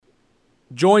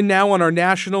Joined now on our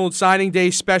National Signing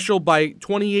Day special by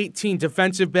 2018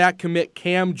 defensive back commit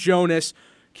Cam Jonas.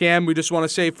 Cam, we just want to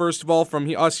say, first of all, from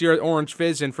us here at Orange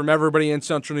Fizz and from everybody in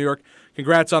Central New York,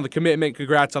 congrats on the commitment,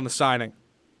 congrats on the signing.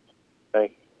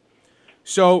 Thanks.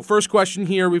 So, first question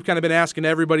here, we've kind of been asking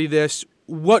everybody this.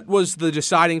 What was the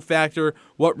deciding factor?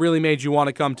 What really made you want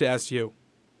to come to SU?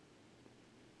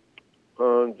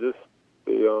 Just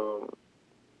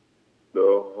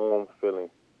the home feeling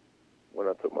when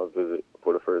I took my visit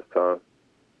for the first time.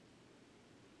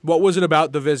 What was it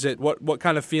about the visit? What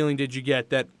kind of feeling did you get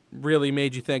that really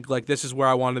made you think, like, this is where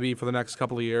I want to be for the next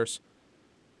couple of years?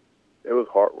 It was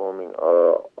heartwarming.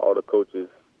 All the coaches,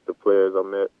 the players I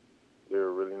met, they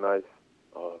were really nice.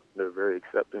 They're very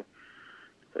accepting.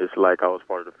 It's like I was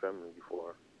part of the family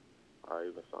before I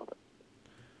even saw them.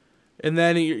 And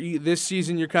then this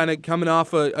season, you're kind of coming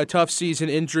off a tough season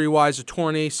injury-wise, a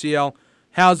torn ACL.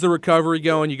 How's the recovery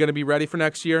going? You going to be ready for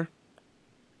next year?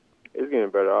 It's getting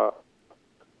better. I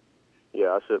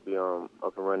should be up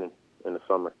and running in the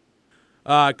summer.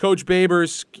 Coach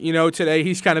Babers, today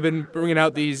he's kind of been bringing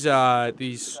out these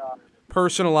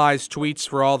personalized tweets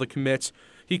for all the commits.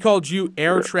 He called you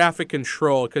air traffic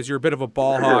control because you're a bit of a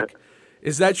ball hawk.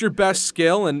 Is that your best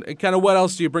skill? And kind of what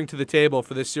else do you bring to the table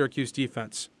for this Syracuse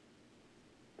defense?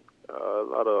 A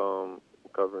lot of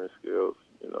covering skills,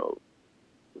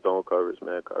 zone coverage,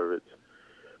 man coverage.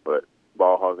 But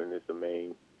ball hogging is the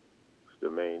main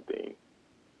thing.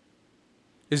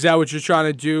 Is that what you're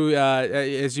trying to do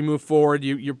as you move forward?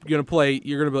 You're going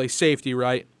to play safety,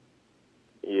 right?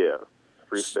 Yeah,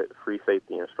 free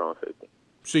safety and strong safety.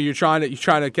 So you're trying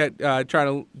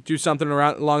to do something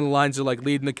along the lines of like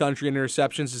leading the country in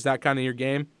interceptions. Is that kind of your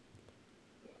game?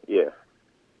 Yeah,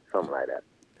 something like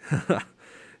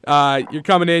that. You're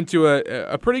coming into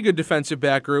a pretty good defensive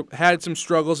back group. Had some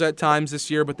struggles at times this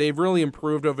year, but they've really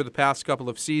improved over the past couple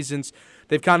of seasons.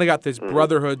 They've kind of got this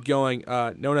brotherhood going,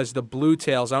 known as the Blue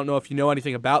Tails. I don't know if you know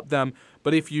anything about them,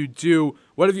 but if you do,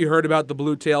 what have you heard about the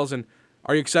Blue Tails, and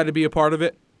are you excited to be a part of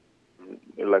it?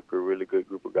 They're like a really good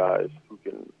group of guys who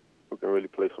can really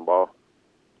play some ball.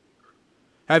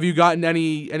 Have you gotten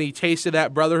any taste of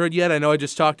that brotherhood yet? I know I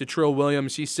just talked to Trill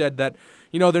Williams. He said that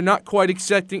they're not quite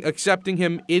accepting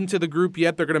him into the group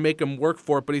yet. They're going to make him work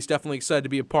for it, but he's definitely excited to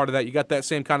be a part of that. You got that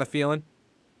same kind of feeling?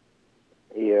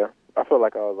 Yeah, I feel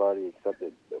like I was already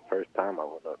accepted the first time I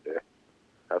went up there.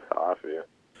 That's how I feel.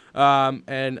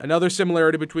 And another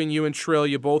similarity between you and Trill,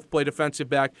 you both play defensive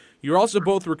back. You're also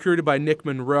both recruited by Nick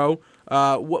Monroe.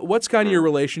 What's kind of your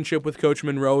relationship with Coach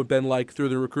Monroe been like through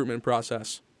the recruitment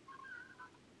process?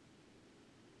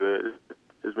 Good.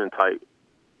 It's been tight.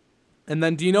 And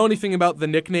then do you know anything about the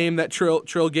nickname that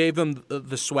Trill gave him,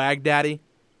 the Swag Daddy?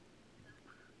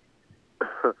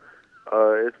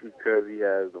 It's because he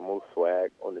has the most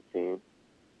swag on the team.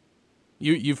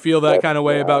 You feel that kind of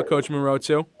way about Coach Monroe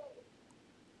too?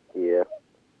 Yeah.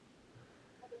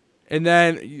 And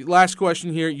then last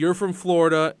question here. You're from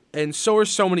Florida, and so are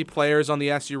so many players on the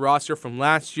SU roster from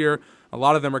last year. A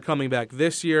lot of them are coming back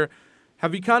this year.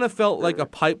 Have you kind of felt like a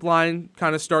pipeline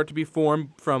kind of start to be formed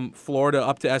from Florida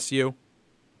up to SU?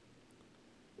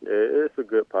 Yeah, it's a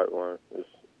good pipeline. It's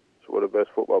where the best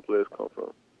football players come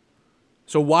from.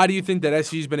 So why do you think that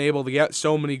SU's been able to get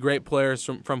so many great players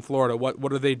from Florida?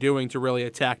 What are they doing to really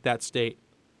attack that state?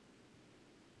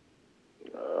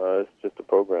 It's just the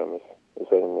program. It's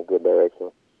heading in a good direction.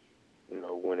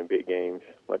 Winning big games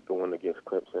like the one against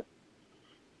Clemson.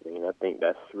 I think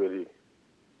that's really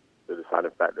the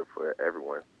deciding factor for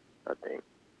everyone, I think.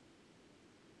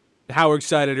 How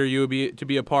excited are you to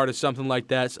be a part of something like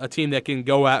that, a team that can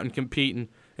go out and compete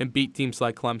and beat teams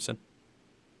like Clemson?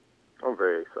 I'm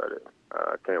very excited.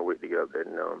 I can't wait to get up there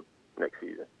next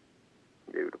season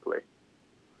and be able to play.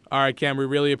 All right, Cam, we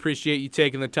really appreciate you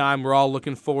taking the time. We're all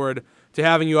looking forward to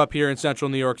having you up here in Central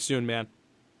New York soon, man.